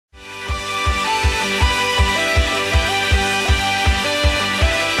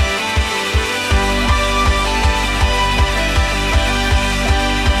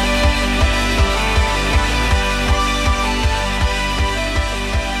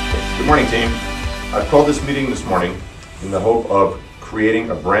Good morning, team. I've called this meeting this morning in the hope of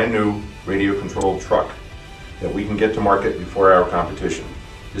creating a brand new radio-controlled truck that we can get to market before our competition.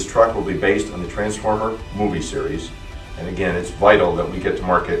 This truck will be based on the Transformer movie series, and again, it's vital that we get to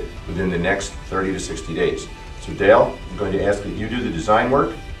market within the next 30 to 60 days. So Dale, I'm going to ask that you do the design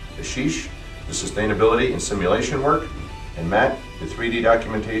work, Ashish, the sustainability and simulation work, and Matt, the 3D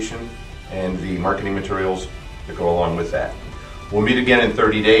documentation and the marketing materials that go along with that. We'll meet again in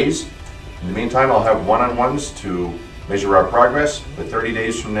 30 days. In the meantime, I'll have one-on-ones to measure our progress, but 30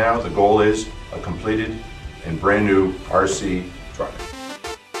 days from now, the goal is a completed and brand new RC truck.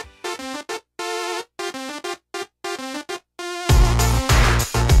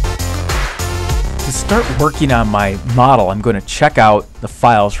 To start working on my model, I'm going to check out the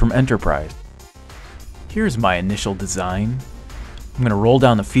files from Enterprise. Here's my initial design. I'm going to roll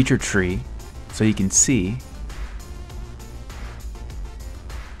down the feature tree so you can see.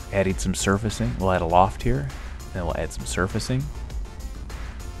 Adding some surfacing. We'll add a loft here, then we'll add some surfacing.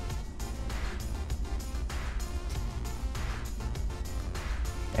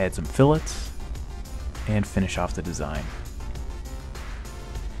 Add some fillets and finish off the design.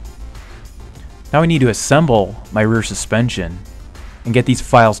 Now we need to assemble my rear suspension and get these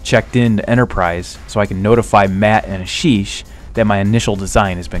files checked in to Enterprise so I can notify Matt and Ashish that my initial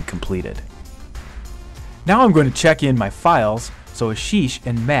design has been completed. Now I'm going to check in my files so Ashish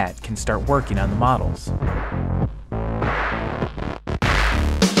and Matt can start working on the models.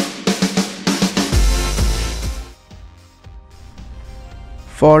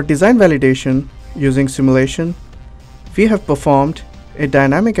 For design validation using simulation, we have performed a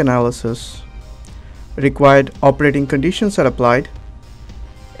dynamic analysis. Required operating conditions are applied,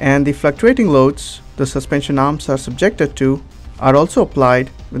 and the fluctuating loads the suspension arms are subjected to are also applied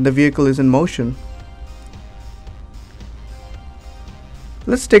when the vehicle is in motion.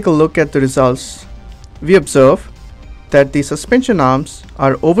 Let's take a look at the results. We observe that the suspension arms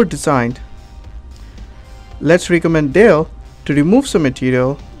are over-designed. Let's recommend Dale to remove some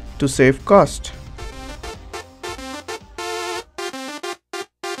material to save cost.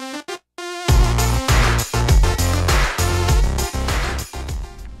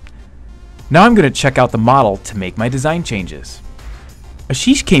 Now I'm going to check out the model to make my design changes.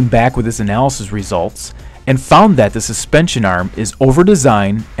 Ashish came back with his analysis results and found that the suspension arm is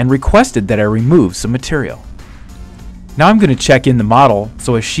over-designed and requested that I remove some material. Now I'm going to check in the model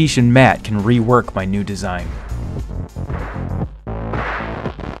so Ashish and Matt can rework my new design.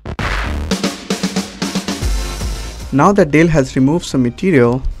 Now that Dale has removed some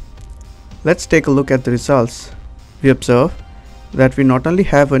material, let's take a look at the results. We observe that we not only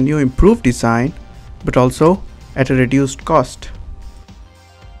have a new improved design, but also at a reduced cost.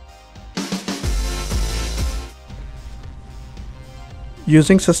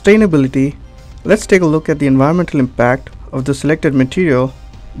 Using sustainability, let's take a look at the environmental impact of the selected material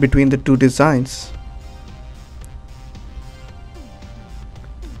between the two designs.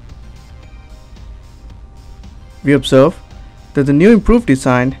 We observe that the new improved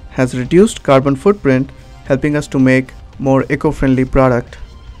design has reduced carbon footprint, helping us to make more eco-friendly product.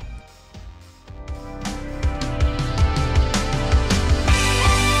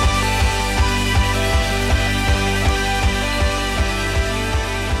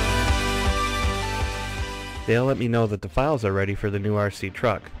 Dale let me know that the files are ready for the new RC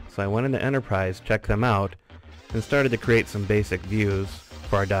truck, so I went into Enterprise, checked them out, and started to create some basic views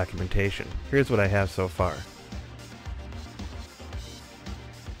for our documentation. Here's what I have so far.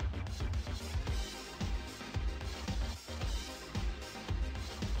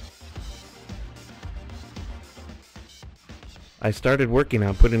 I started working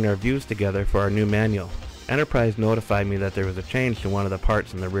on putting our views together for our new manual. Enterprise notified me that there was a change to one of the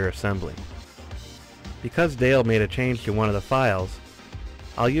parts in the rear assembly. Because Dale made a change to one of the files,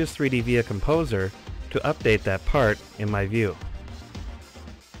 I'll use 3D via Composer to update that part in my view.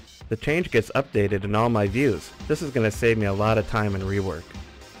 The change gets updated in all my views. This is going to save me a lot of time and rework.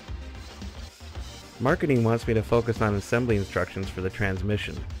 Marketing wants me to focus on assembly instructions for the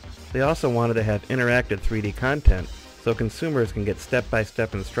transmission. They also wanted to have interactive 3D content so consumers can get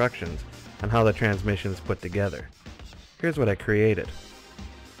step-by-step instructions on how the transmission is put together. Here's what I created.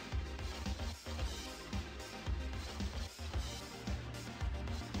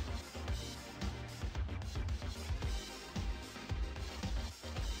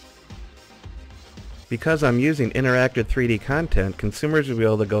 Because I'm using interactive 3D content, consumers will be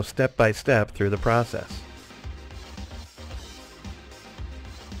able to go step by step through the process.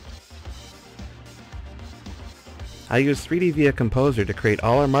 I use 3D via Composer to create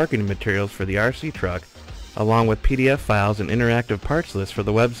all our marketing materials for the RC truck along with PDF files and interactive parts lists for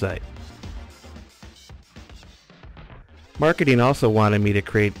the website. Marketing also wanted me to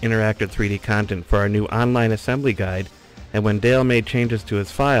create interactive 3D content for our new online assembly guide, and when Dale made changes to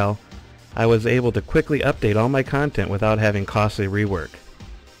his file, I was able to quickly update all my content without having costly rework.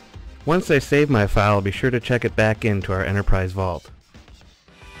 Once I save my file, I'll be sure to check it back into our Enterprise Vault.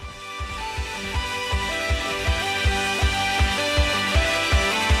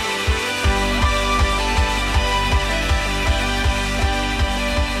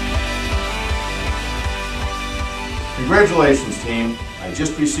 Congratulations, team. I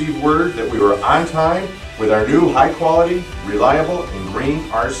just received word that we were on time with our new high-quality, reliable, and green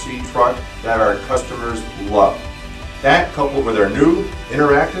RC truck that our customers love. That, coupled with our new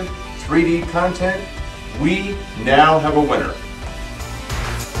interactive 3D content, we now have a winner.